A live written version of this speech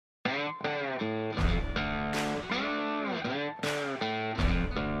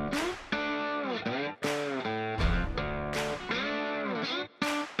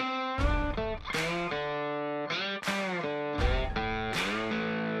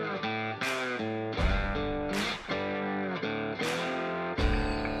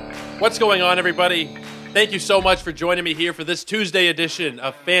What's going on, everybody? Thank you so much for joining me here for this Tuesday edition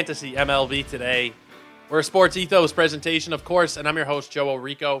of Fantasy MLB Today. We're a Sports Ethos presentation, of course, and I'm your host, Joe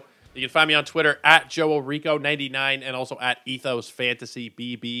Orico. You can find me on Twitter at JoeOrico99 and also at Ethos Fantasy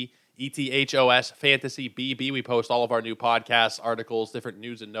BB, ETHOS Fantasy BB. We post all of our new podcasts, articles, different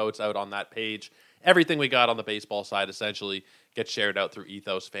news and notes out on that page. Everything we got on the baseball side essentially gets shared out through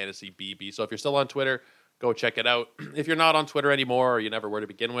Ethos Fantasy BB. So if you're still on Twitter, go check it out. If you're not on Twitter anymore or you never were to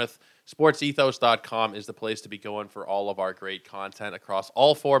begin with, sportsethos.com is the place to be going for all of our great content across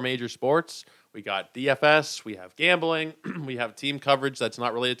all four major sports. We got DFS, we have gambling, we have team coverage that's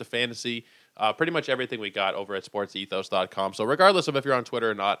not related to fantasy. Pretty much everything we got over at sportsethos.com. So regardless of if you're on Twitter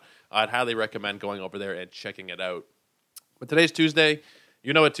or not, I'd highly recommend going over there and checking it out. But today's Tuesday.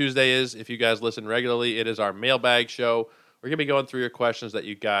 You know what Tuesday is. If you guys listen regularly, it is our Mailbag show. We're going to be going through your questions that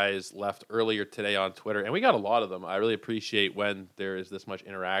you guys left earlier today on Twitter, and we got a lot of them. I really appreciate when there is this much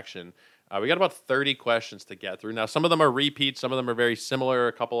interaction. We got about 30 questions to get through. Now, some of them are repeats. Some of them are very similar.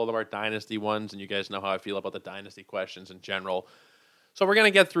 A couple of them are Dynasty ones, and you guys know how I feel about the Dynasty questions in general. So we're going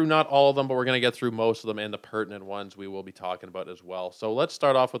to get through not all of them, but we're going to get through most of them, and the pertinent ones we will be talking about as well. So let's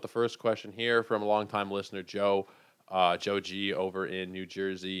start off with the first question here from a longtime listener, Joe G over in New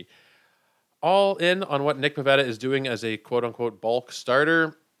Jersey. All in on what Nick Pivetta is doing as a quote-unquote bulk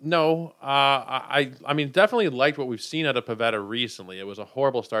starter? No. I mean, definitely liked what we've seen out of Pivetta recently. It was a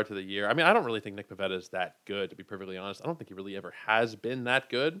horrible start to the year. I mean, I don't really think Nick Pivetta is that good, to be perfectly honest. I don't think he really ever has been that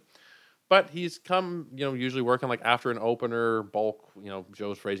good. But he's come, usually working like after an opener, bulk,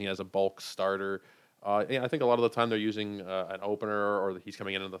 Joe's phrasing as a bulk starter. I think a lot of the time they're using an opener or he's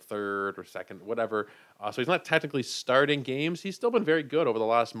coming in the third or second, whatever. So he's not technically starting games. He's still been very good over the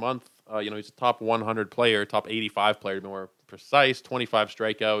last month. He's a top 100 player, top 85 player to be more precise, 25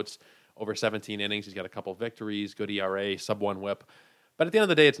 strikeouts, over 17 innings. He's got a couple victories, good ERA, sub-1 whip. But at the end of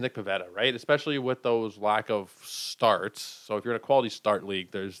the day, it's Nick Pivetta, right? Especially with those lack of starts. So if you're in a quality start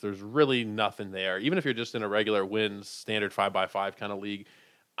league, there's really nothing there. Even if you're just in a regular wins, standard 5x5 kind of league,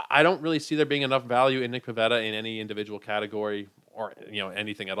 I don't really see there being enough value in Nick Pivetta in any individual category or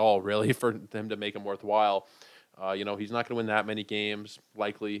anything at all, really, for him to make him worthwhile. He's not going to win that many games,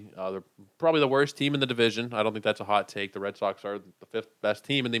 likely. They're probably the worst team in the division. I don't think that's a hot take. The Red Sox are the fifth best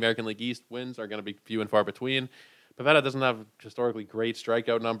team in the American League East. Wins are going to be few and far between. Pivetta doesn't have historically great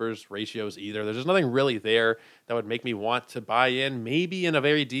strikeout numbers, ratios either. There's just nothing really there that would make me want to buy in. Maybe in a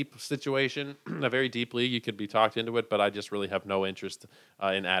very deep situation, a very deep league, you could be talked into it, but I just really have no interest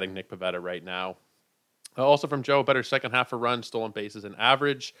in adding Nick Pivetta right now. Also from Joe, better second half for runs, stolen bases, and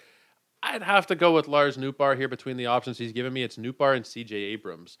average. I'd have to go with Lars Nootbaar here between the options he's given me. It's Nootbaar and C.J.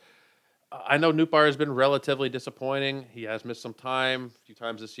 Abrams. I know Nootbaar has been relatively disappointing. He has missed some time, a few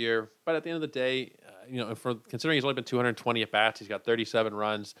times this year. But at the end of the day, considering he's only been 220 at-bats, he's got 37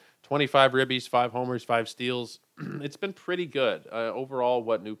 runs, 25 ribbies, 5 homers, 5 steals. It's been pretty good. Overall,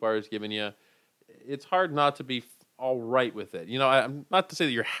 what Nootbaar has given you, it's hard not to be all right with it. I'm not to say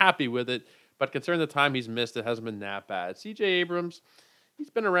that you're happy with it, but considering the time he's missed, it hasn't been that bad. C.J. Abrams, he's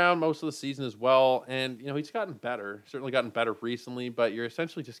been around most of the season as well, and he's gotten better. Certainly gotten better recently, but you're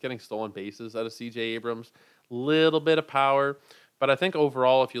essentially just getting stolen bases out of C.J. Abrams. Little bit of power, but I think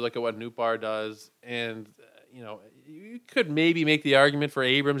overall, if you look at what Nootbaar does, and you could maybe make the argument for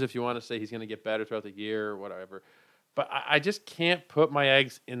Abrams if you want to say he's going to get better throughout the year or whatever. But I just can't put my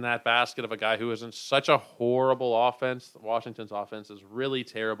eggs in that basket of a guy who is in such a horrible offense. Washington's offense is really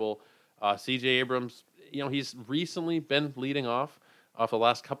terrible. C.J. Abrams, he's recently been leading off the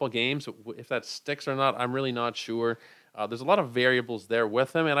last couple of games. If that sticks or not, I'm really not sure. There's a lot of variables there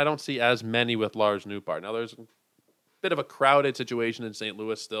with him, and I don't see as many with Lars Nootbaar. Now, there's a bit of a crowded situation in St.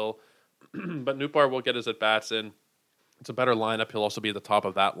 Louis still, but Nootbaar will get his at-bats in. It's a better lineup. He'll also be at the top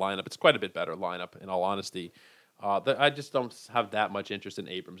of that lineup. It's quite a bit better lineup, in all honesty. I just don't have that much interest in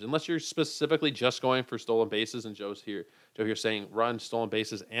Abrams. Unless you're specifically just going for stolen bases, and Joe here saying run, stolen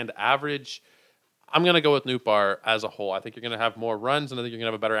bases, and average, I'm going to go with Nootbaar as a whole. I think you're going to have more runs, and I think you're going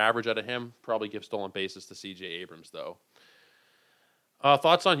to have a better average out of him. Probably give stolen bases to C.J. Abrams, though.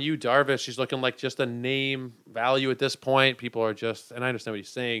 Thoughts on Yu Darvish? He's looking like just a name value at this point. People are just, and I understand what he's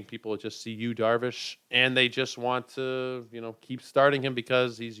saying, people just see Yu Darvish, and they just want to, keep starting him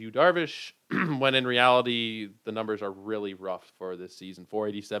because he's Yu Darvish, when in reality, the numbers are really rough for this season.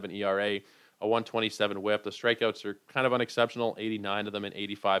 4.87 ERA, a 127 whip. The strikeouts are kind of unexceptional, 89 of them in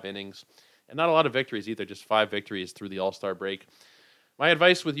 85 innings. And not a lot of victories either, just 5 victories through the All-Star break. My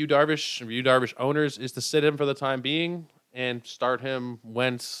advice with Yu Darvish owners is to sit him for the time being and start him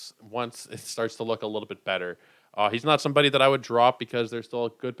once it starts to look a little bit better. He's not somebody that I would drop because there's still a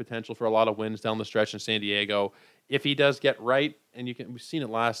good potential for a lot of wins down the stretch in San Diego. If he does get right, and we've seen it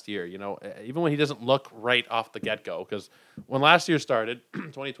last year, even when he doesn't look right off the get-go, because when last year started,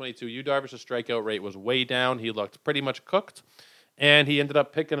 2022, Yu Darvish's strikeout rate was way down. He looked pretty much cooked, and he ended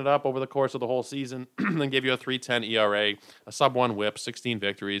up picking it up over the course of the whole season and gave you a 3.10 ERA, a sub-1 whip, 16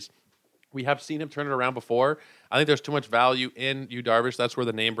 victories. We have seen him turn it around before. I think there's too much value in Yu Darvish. That's where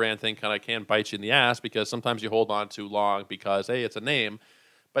the name brand thing kind of can bite you in the ass, because sometimes you hold on too long because, hey, it's a name.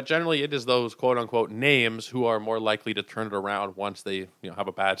 But generally, it is those quote-unquote names who are more likely to turn it around once they have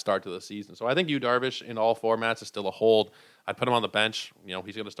a bad start to the season. So I think Yu Darvish in all formats is still a hold. I'd put him on the bench.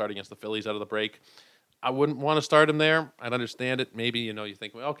 He's going to start against the Phillies out of the break. I wouldn't want to start him there. I'd understand it. Maybe, you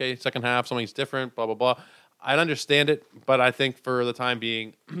think, well, okay, second half, something's different, blah, blah, blah. I'd understand it, but I think for the time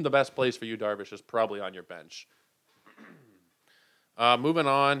being, the best place for Yu Darvish is probably on your bench. Moving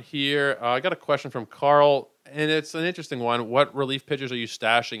on here, I got a question from Carl, and it's an interesting one. What relief pitchers are you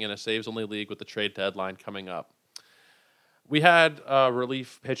stashing in a saves-only league with the trade deadline coming up? We had a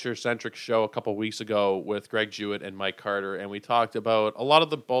relief pitcher-centric show a couple weeks ago with Greg Jewett and Mike Carter, and we talked about a lot of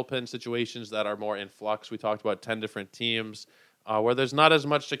the bullpen situations that are more in flux. We talked about 10 different teams where there's not as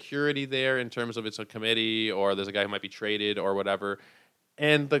much security there in terms of it's a committee or there's a guy who might be traded or whatever.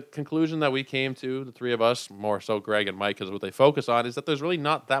 And the conclusion that we came to, the three of us, more so Greg and Mike, because what they focus on is that there's really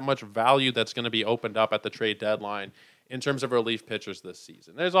not that much value that's going to be opened up at the trade deadline in terms of relief pitchers this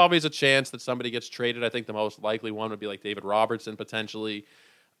season. There's always a chance that somebody gets traded. I think the most likely one would be like David Robertson potentially.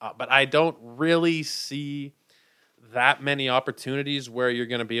 But I don't really see that many opportunities where you're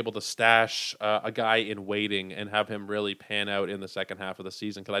going to be able to stash a guy in waiting and have him really pan out in the second half of the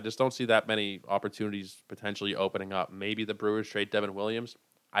season, because I just don't see that many opportunities potentially opening up. Maybe the Brewers trade Devin Williams.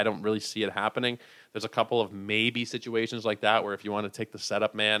 I don't really see it happening. There's a couple of maybe situations like that where if you want to take the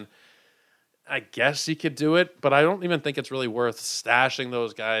setup man, I guess you could do it, but I don't even think it's really worth stashing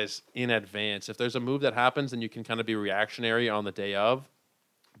those guys in advance. If there's a move that happens, then you can kind of be reactionary on the day of.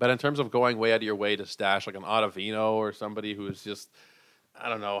 But in terms of going way out of your way to stash like an Ottavino or somebody who is just, I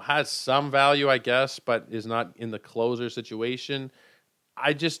don't know, has some value, I guess, but is not in the closer situation,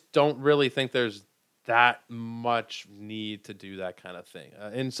 I just don't really think there's that much need to do that kind of thing.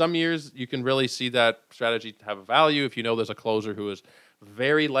 In some years, you can really see that strategy have a value. If you know there's a closer who is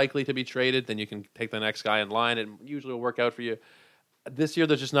very likely to be traded, then you can take the next guy in line and usually will work out for you. This year,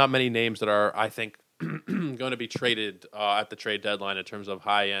 there's just not many names that are, I think, going to be traded at the trade deadline in terms of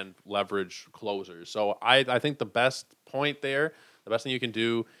high-end leverage closers. So I think the best point there, the best thing you can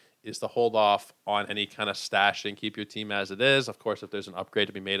do is to hold off on any kind of stashing, keep your team as it is. Of course, if there's an upgrade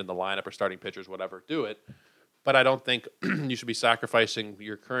to be made in the lineup or starting pitchers, whatever, do it. But I don't think you should be sacrificing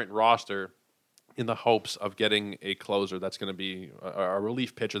your current roster in the hopes of getting a closer that's going to be a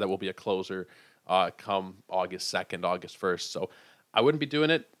relief pitcher that will be a closer come August 2nd, August 1st. So I wouldn't be doing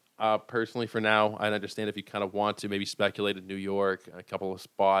it. Personally, for now, I understand if you kind of want to maybe speculate in New York, a couple of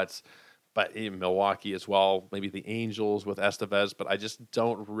spots, but in Milwaukee as well, maybe the Angels with Estevez, but I just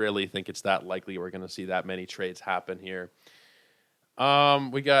don't really think it's that likely we're going to see that many trades happen here.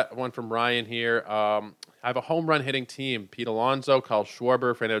 We got one from Ryan here. I have a home run hitting team: Pete Alonso, Kyle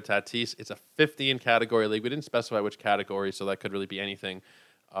Schwarber, Fernando Tatis. It's a 50 in category league. We didn't specify which category, so that could really be anything.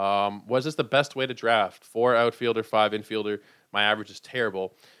 Was this the best way to draft? 4 outfielder, 5 infielder. My average is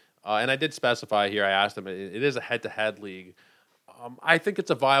terrible. And I did specify here, I asked him, it is a head-to-head league. I think it's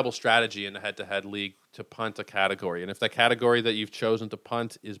a viable strategy in a head-to-head league to punt a category. And if the category that you've chosen to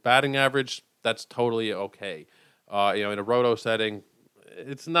punt is batting average, that's totally okay. In a roto setting,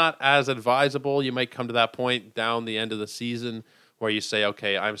 it's not as advisable. You might come to that point down the end of the season where you say,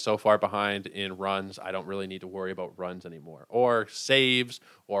 okay, I'm so far behind in runs, I don't really need to worry about runs anymore. Or saves,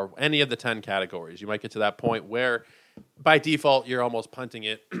 or any of the 10 categories. You might get to that point where by default, you're almost punting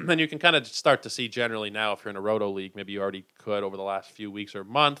it. And you can kind of start to see generally now, if you're in a roto league, maybe you already could over the last few weeks or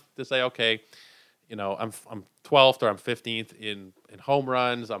month, to say, okay, I'm 12th or I'm 15th in home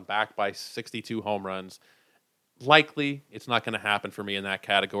runs. I'm back by 62 home runs. Likely, it's not going to happen for me in that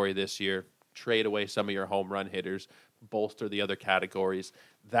category this year. Trade away some of your home run hitters, bolster the other categories.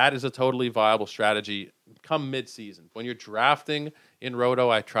 That is a totally viable strategy come mid-season. When you're drafting in Roto,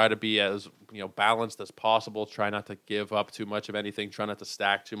 I try to be as balanced as possible. Try not to give up too much of anything. Try not to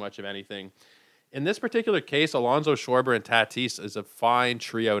stack too much of anything. In this particular case, Alonso, Schwarber, and Tatis is a fine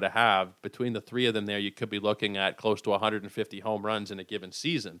trio to have. Between the three of them there, you could be looking at close to 150 home runs in a given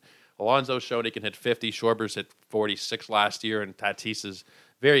season. Alonso showed he can hit 50. Schwarber's hit 46 last year, and Tatis is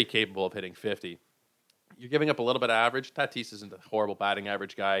very capable of hitting 50. You're giving up a little bit of average. Tatis isn't a horrible batting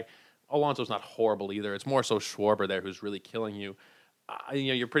average guy. Alonso's not horrible either. It's more so Schwarber there who's really killing you.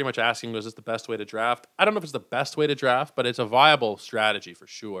 You're pretty much asking, was this the best way to draft? I don't know if it's the best way to draft, but it's a viable strategy for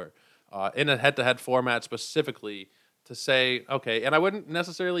sure. In a head-to-head format specifically, to say, okay, and I wouldn't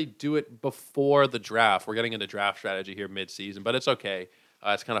necessarily do it before the draft. We're getting into draft strategy here mid-season, but it's okay.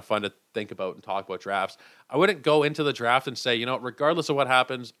 It's kind of fun to think about and talk about drafts. I wouldn't go into the draft and say, regardless of what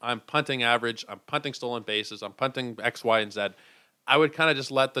happens, I'm punting average, I'm punting stolen bases, I'm punting X, Y, and Z. I would kind of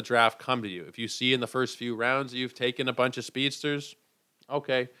just let the draft come to you. If you see in the first few rounds you've taken a bunch of speedsters,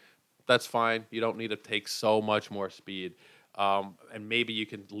 okay, that's fine. You don't need to take so much more speed. And maybe you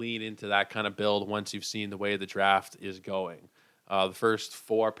can lean into that kind of build once you've seen the way the draft is going. The first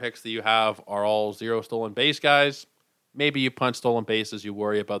 4 picks that you have are all 0 stolen base guys. Maybe you punt stolen bases. You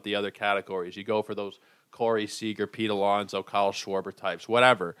worry about the other categories. You go for those Corey Seager, Pete Alonso, Kyle Schwarber types,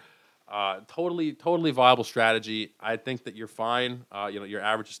 whatever. Totally viable strategy. I think that you're fine. Your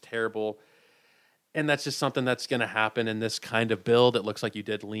average is terrible. And that's just something that's going to happen in this kind of build. It looks like you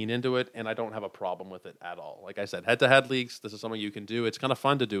did lean into it, and I don't have a problem with it at all. Like I said, head-to-head leagues, this is something you can do. It's kind of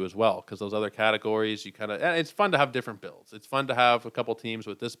fun to do as well because those other categories, it's fun to have different builds. It's fun to have a couple teams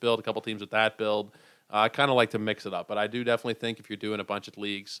with this build, a couple teams with that build. I kind of like to mix it up, but I do definitely think if you're doing a bunch of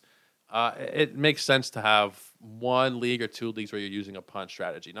leagues, it makes sense to have 1 league or 2 leagues where you're using a punt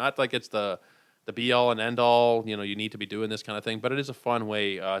strategy. Not like it's the be-all and end-all, you need to be doing this kind of thing, but it is a fun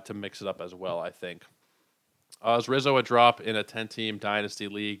way to mix it up as well, I think. Is Rizzo a drop in a 10-team dynasty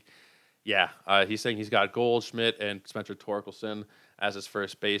league? Yeah, he's saying he's got Goldschmidt and Spencer Torkelson as his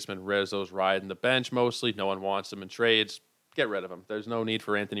first baseman. Rizzo's riding the bench mostly. No one wants him in trades. Get rid of him. There's no need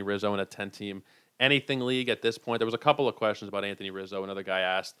for Anthony Rizzo in a 10-team anything league at this point. There was a couple of questions about Anthony Rizzo. Another guy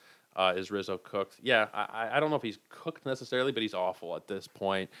asked, is Rizzo cooked? Yeah, I don't know if he's cooked necessarily, but he's awful at this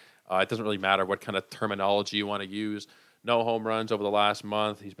point. It doesn't really matter what kind of terminology you want to use. No home runs over the last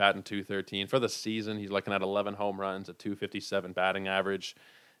month. He's batting .213. For the season, he's looking at 11 home runs, a .257 batting average.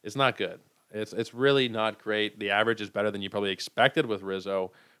 It's not good. It's really not great. The average is better than you probably expected with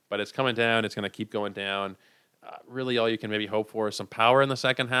Rizzo, but it's coming down. It's going to keep going down. Really, all you can maybe hope for is some power in the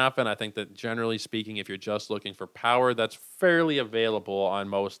second half, and I think that generally speaking, if you're just looking for power, that's fairly available on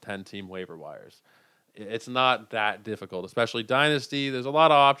most 10-team waiver wires. It's not that difficult, especially Dynasty. There's a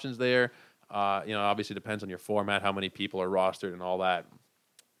lot of options there. Obviously depends on your format, how many people are rostered and all that.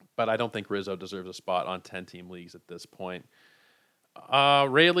 But I don't think Rizzo deserves a spot on 10-team leagues at this point.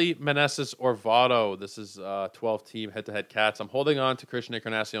 Rayleigh, Meneses, or Votto. This is 12-team head-to-head cats. I'm holding on to Christian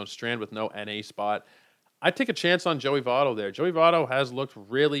Encarnacion Strand with no NA spot. I'd take a chance on Joey Votto there. Joey Votto has looked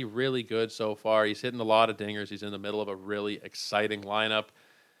really, really good so far. He's hitting a lot of dingers. He's in the middle of a really exciting lineup.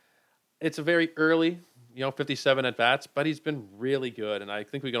 It's a very early, 57 at-bats, but he's been really good, and I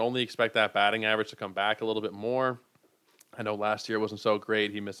think we can only expect that batting average to come back a little bit more. I know last year wasn't so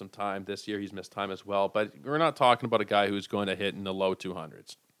great. He missed some time. This year he's missed time as well, but we're not talking about a guy who's going to hit in the low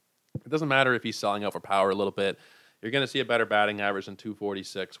 200s. It doesn't matter if he's selling out for power a little bit. You're going to see a better batting average than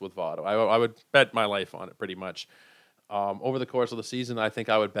 246 with Votto. I would bet my life on it pretty much. Over the course of the season, I think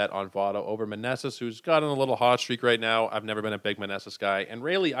I would bet on Votto over Meneses, who's got on a little hot streak right now. I've never been a big Meneses guy, and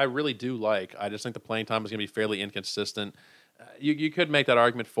Rayleigh I really do like. I just think the playing time is going to be fairly inconsistent. You could make that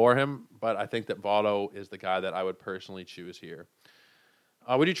argument for him, but I think that Votto is the guy that I would personally choose here.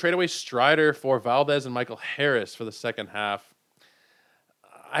 Would you trade away Strider for Valdez and Michael Harris for the second half?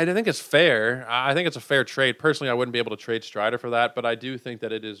 I think it's fair. I think it's a fair trade. Personally, I wouldn't be able to trade Strider for that, but I do think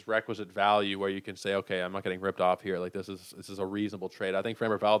that it is requisite value where you can say, okay, I'm not getting ripped off here. Like this is a reasonable trade. I think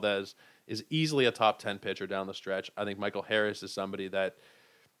Framber Valdez is easily a top 10 pitcher down the stretch. I think Michael Harris is somebody that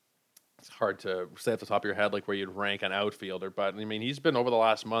it's hard to say at the top of your head like where you'd rank an outfielder, but I mean he's been over the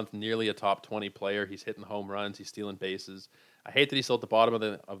last month nearly a top 20 player. He's hitting home runs, he's stealing bases. I hate that he's still at the bottom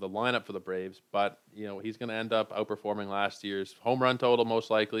of the lineup for the Braves, but he's going to end up outperforming last year's home run total most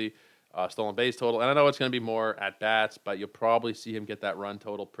likely, stolen base total, and I know it's going to be more at bats, but you'll probably see him get that run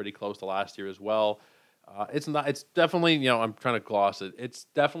total pretty close to last year as well. It's definitely I'm trying to gloss it. It's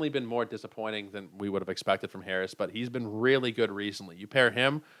definitely been more disappointing than we would have expected from Harris, but he's been really good recently. You pair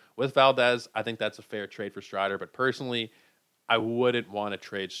him with Valdez, I think that's a fair trade for Strider, but personally, I wouldn't want to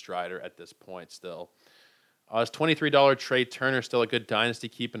trade Strider at this point still. Is $23 Trey Turner still a good dynasty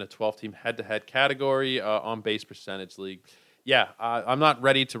keep in a 12-team head-to-head category on base percentage league? Yeah, I'm not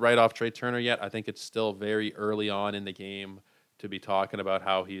ready to write off Trey Turner yet. I think it's still very early on in the game to be talking about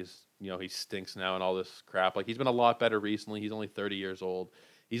how he stinks now and all this crap. Like he's been a lot better recently. He's only 30 years old.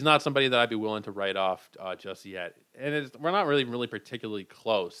 He's not somebody that I'd be willing to write off just yet. And we're not really particularly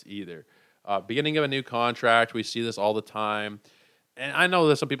close either. Beginning of a new contract, we see this all the time. And I know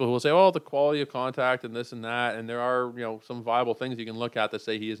there's some people who will say, oh, the quality of contact and this and that, and there are some viable things you can look at that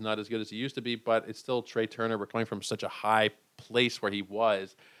say he is not as good as he used to be, but it's still Trey Turner. We're coming from such a high place where he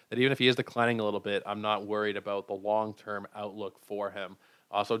was, that even if he is declining a little bit, I'm not worried about the long-term outlook for him.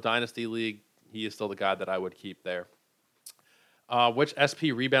 Also, Dynasty League, he is still the guy that I would keep there. Which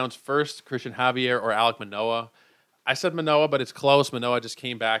SP rebounds first, Christian Javier or Alek Manoah? I said Manoah, but it's close. Manoah just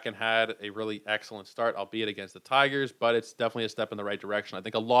came back and had a really excellent start, albeit against the Tigers, but it's definitely a step in the right direction. I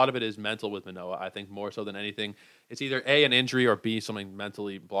think a lot of it is mental with Manoah. I think more so than anything, it's either A, an injury, or B, something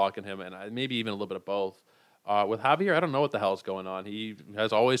mentally blocking him, and maybe even a little bit of both. With Javier, I don't know what the hell is going on. He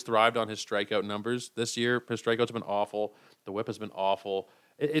has always thrived on his strikeout numbers. This year, his strikeouts have been awful. The whip has been awful.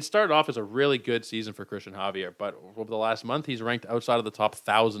 It started off as a really good season for Christian Javier, but over the last month, he's ranked outside of the top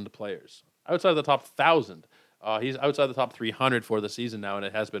 1,000 players. Outside of the top 1,000. He's outside the top 300 for the season now, and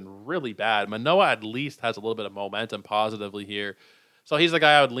it has been really bad. Manoah at least has a little bit of momentum positively here. So he's the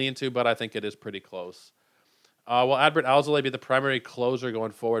guy I would lean to, but I think it is pretty close. Will Adbert Alzolay be the primary closer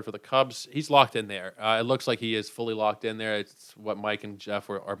going forward for the Cubs? He's locked in there. It looks like he is fully locked in there. It's what Mike and Jeff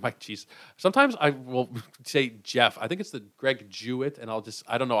or Mike, geez. Sometimes I will say Jeff. I think it's the Greg Jewett, and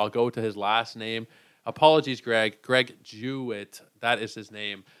I don't know, I'll go to his last name. Apologies, Greg. Greg Jewett, that is his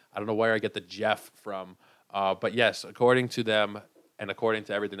name. I don't know where I get the Jeff from. But yes, according to them and according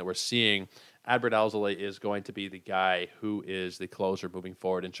to everything that we're seeing, Adbert Alzolay is going to be the guy who is the closer moving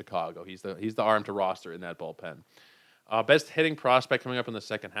forward in Chicago. He's the arm to roster in that bullpen. Best hitting prospect coming up in the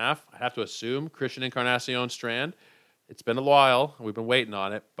second half, I have to assume Christian Encarnacion Strand. It's been a while. We've been waiting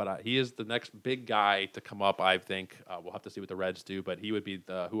on it, but he is the next big guy to come up, I think. We'll have to see what the Reds do, but he would be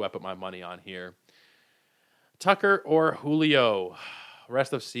who I put my money on here. Tucker or Julio,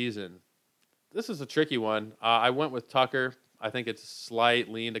 rest of season. This is a tricky one. I went with Tucker. I think it's a slight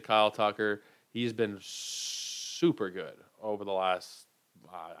lean to Kyle Tucker. He's been super good over the last,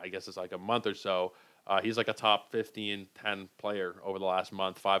 I guess it's like a month or so. He's like a top 15, 10 player over the last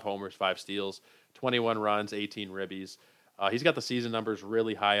month. 5 homers, 5 steals, 21 runs, 18 ribbies. He's got the season numbers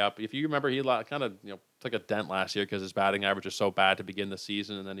really high up. If you remember, he kind of took a dent last year because his batting average was so bad to begin the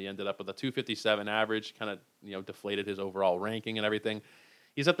season, and then he ended up with a 257 average, kind of deflated his overall ranking and everything.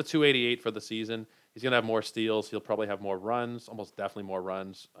 He's at the 288 for the season. He's going to have more steals. He'll probably have more runs, almost definitely more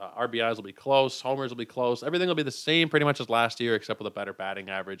runs. RBIs will be close. Homers will be close. Everything will be the same pretty much as last year, except with a better batting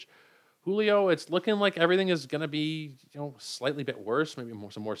average. Julio, it's looking like everything is going to be slightly bit worse, maybe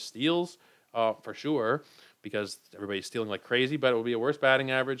some more steals for sure, because everybody's stealing like crazy, but it will be a worse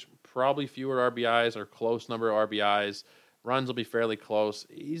batting average, probably fewer RBIs or close number of RBIs. Runs will be fairly close.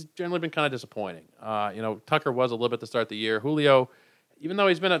 He's generally been kind of disappointing. Tucker was a little bit to start the year. Julio, even though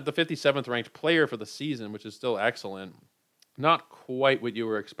he's been at the 57th ranked player for the season, which is still excellent, not quite what you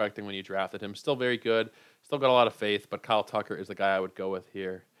were expecting when you drafted him. Still very good. Still got a lot of faith, but Kyle Tucker is the guy I would go with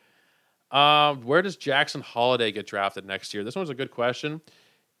here. Where does Jackson Holliday get drafted next year? This one's a good question.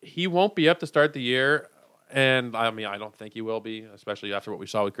 He won't be up to start the year, and I don't think he will be, especially after what we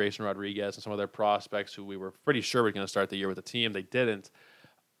saw with Grayson Rodriguez and some of their prospects who we were pretty sure were going to start the year with the team. They didn't.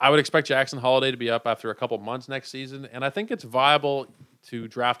 I would expect Jackson Holliday to be up after a couple months next season, and I think it's viable to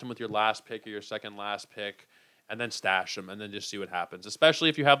draft him with your last pick or your second last pick and then stash him and then just see what happens. Especially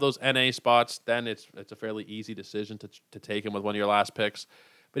if you have those NA spots, then it's a fairly easy decision to take him with one of your last picks.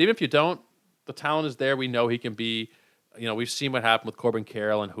 But even if you don't, the talent is there. We know he can be, we've seen what happened with Corbin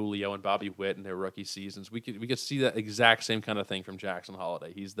Carroll and Julio and Bobby Witt in their rookie seasons. We could see that exact same kind of thing from Jackson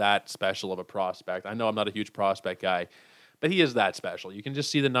Holliday. He's that special of a prospect. I know I'm not a huge prospect guy, but he is that special. You can just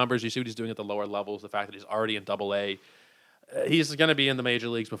see the numbers. You see what he's doing at the lower levels, the fact that he's already in Double-A. He's going to be in the major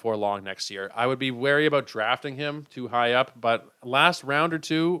leagues before long next year. I would be wary about drafting him too high up, but last round or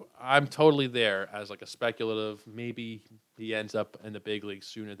two, I'm totally there as like a speculative. Maybe he ends up in the big leagues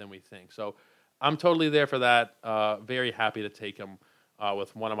sooner than we think. So I'm totally there for that. Very happy to take him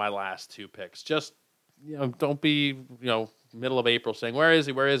with one of my last 2 picks. Just, don't be, middle of April saying, where is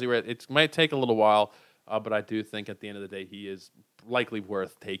he? It might take a little while, but I do think at the end of the day, he is likely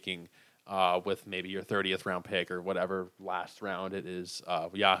worth taking with maybe your 30th round pick or whatever last round it is,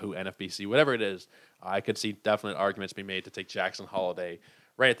 Yahoo, NFBC, whatever it is. I could see definite arguments being made to take Jackson Holliday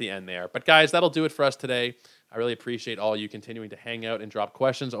right at the end there. But guys, that'll do it for us today. I really appreciate all you continuing to hang out and drop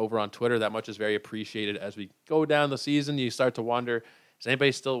questions over on Twitter. That much is very appreciated. As we go down the season, you start to wonder, is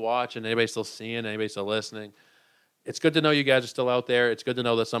anybody still watching? Anybody still seeing? Anybody still listening? It's good to know you guys are still out there. It's good to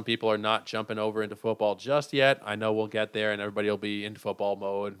know that some people are not jumping over into football just yet. I know we'll get there, and everybody will be in football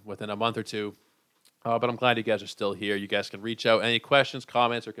mode within a month or two. But I'm glad you guys are still here. You guys can reach out. Any questions,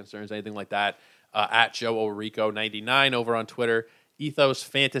 comments, or concerns, anything like that, at Joe Orico99 over on Twitter. Ethos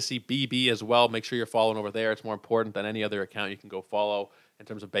Fantasy BB as well. Make sure you're following over there. It's more important than any other account you can go follow in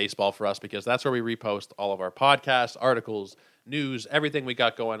terms of baseball for us, because that's where we repost all of our podcasts, articles, news, everything we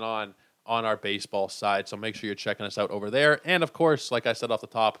got going on. on our baseball side. So make sure you're checking us out over there. And of course, like I said off the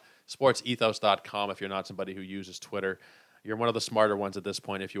top, sportsethos.com if you're not somebody who uses Twitter. You're one of the smarter ones at this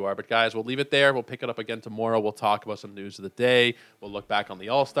point if you are. But guys, we'll leave it there. We'll pick it up again tomorrow. We'll talk about some news of the day. We'll look back on the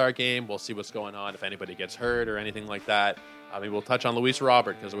All-Star game. We'll see what's going on if anybody gets hurt or anything like that. We'll touch on Luis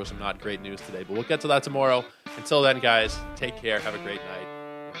Robert because there was some not great news today. But we'll get to that tomorrow. Until then, guys, take care. Have a great night.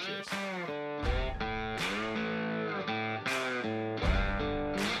 And cheers.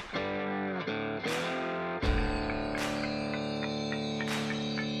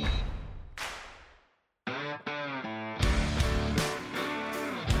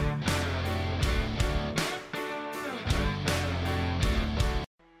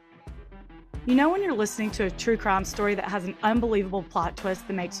 You know when you're listening to a true crime story that has an unbelievable plot twist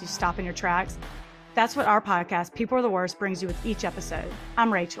that makes you stop in your tracks? That's what our podcast, People Are the Worst, brings you with each episode.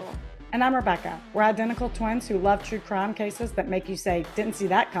 I'm Rachel. And I'm Rebecca. We're identical twins who love true crime cases that make you say, didn't see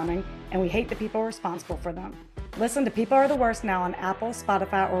that coming, and we hate the people responsible for them. Listen to People Are the Worst now on Apple,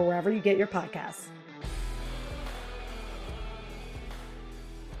 Spotify, or wherever you get your podcasts.